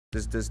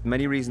There's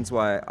many reasons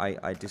why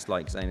I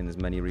dislike Zayn, and there's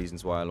many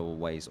reasons why I'll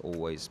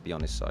always be on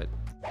his side.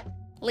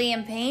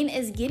 Liam Payne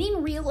is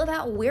getting real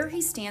about where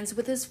he stands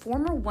with his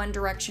former One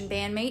Direction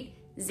bandmate,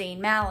 Zayn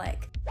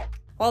Malik.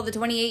 While the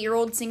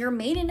 28-year-old singer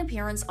made an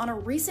appearance on a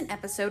recent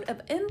episode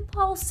of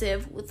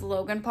Impaulsive with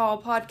Logan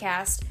Paul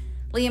podcast,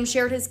 Liam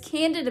shared his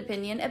candid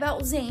opinion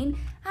about Zayn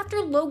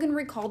after Logan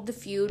recalled the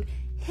feud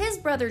his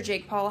brother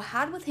Jake Paul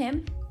had with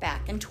him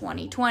back in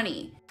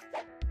 2020.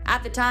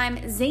 At the time,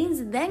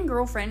 Zayn's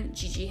then-girlfriend,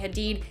 Gigi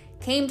Hadid,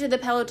 came to the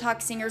Pillowtalk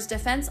singer's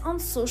defense on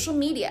social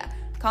media,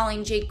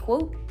 calling Jake,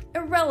 quote,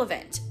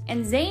 irrelevant,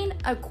 and Zayn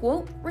a,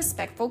 quote,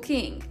 respectful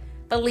king.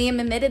 But Liam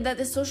admitted that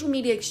the social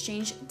media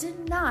exchange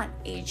did not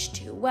age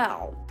too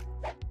well.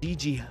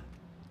 Gigi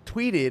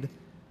tweeted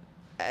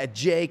at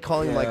Jay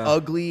calling him like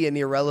ugly and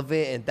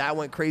irrelevant, and that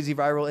went crazy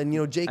viral. And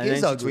you know, Jake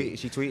is ugly.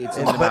 She tweeted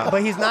something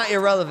but he's not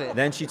irrelevant.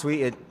 Then she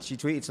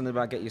tweeted something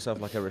about get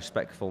yourself like a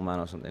respectful man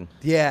or something.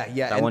 Yeah.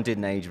 That one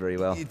didn't age very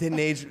well. It didn't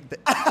age.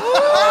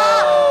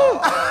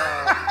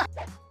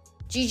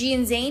 Gigi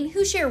and Zayn,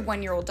 who share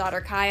one-year-old daughter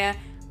Kaya,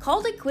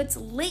 called it quits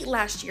late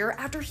last year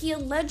after he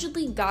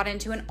allegedly got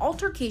into an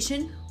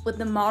altercation with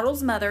the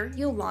model's mother,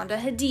 Yolanda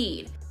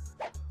Hadid.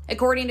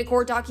 According to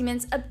court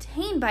documents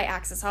obtained by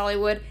Access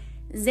Hollywood,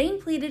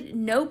 Zayn pleaded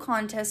no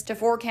contest to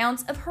 4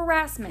 counts of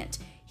harassment.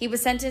 He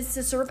was sentenced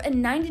to serve a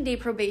 90-day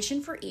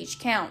probation for each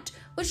count,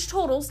 which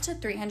totals to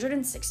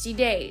 360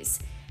 days,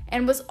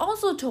 and was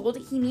also told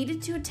he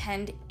needed to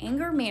attend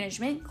anger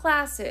management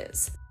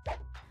classes.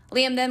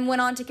 Liam then went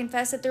on to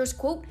confess that there's,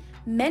 quote,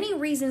 many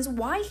reasons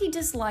why he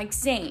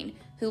dislikes Zayn,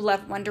 who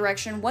left One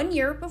Direction 1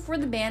 year before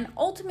the band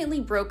ultimately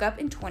broke up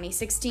in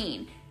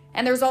 2016.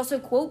 And there's also,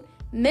 quote,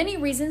 many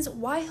reasons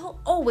why he'll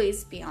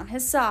always be on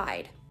his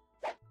side.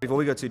 Before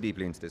we go too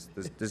deeply into this,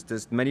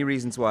 there's many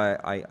reasons why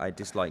I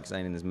dislike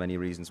Zayn, and there's many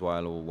reasons why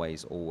I'll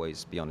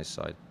always be on his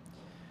side.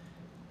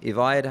 If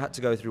I had to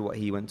go through what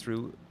he went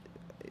through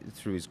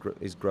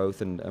his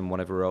growth and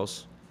whatever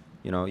else,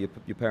 you know,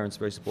 your parents are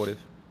very supportive.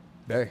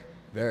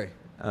 Very.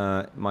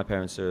 My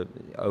parents are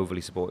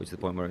overly supportive to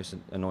the point where it's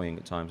annoying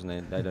at times, and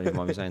they don't even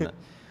mind me saying that.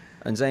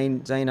 And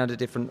Zayn had a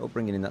different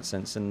upbringing in that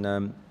sense,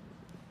 and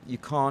you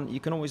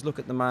can always look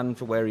at the man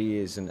for where he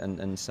is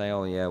and say,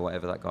 oh yeah,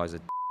 whatever, that guy's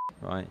a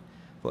right?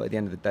 But at the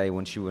end of the day,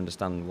 once you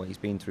understand what he's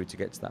been through to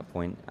get to that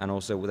point, and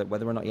also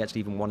whether or not he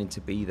actually even wanted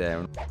to be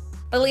there.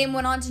 But Liam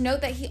went on to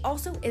note that he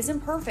also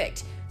isn't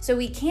perfect, so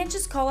he can't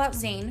just call out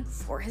Zayn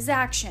for his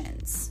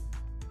actions.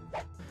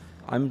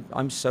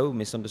 I'm so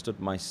misunderstood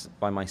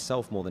by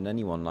myself more than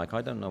anyone. Like,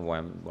 I don't know what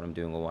I'm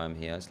doing or why I'm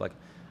here. It's like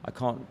I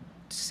can't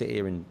sit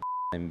here and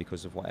him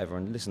because of whatever.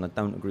 And listen, I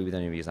don't agree with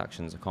any of his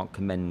actions. I can't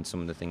commend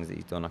some of the things that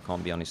he's done. I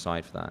can't be on his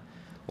side for that.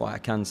 What I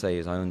can say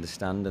is I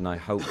understand, and I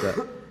hope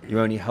that your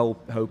only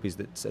hope is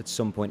that at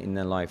some point in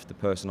their life, the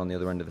person on the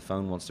other end of the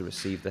phone wants to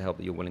receive the help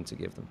that you're willing to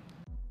give them.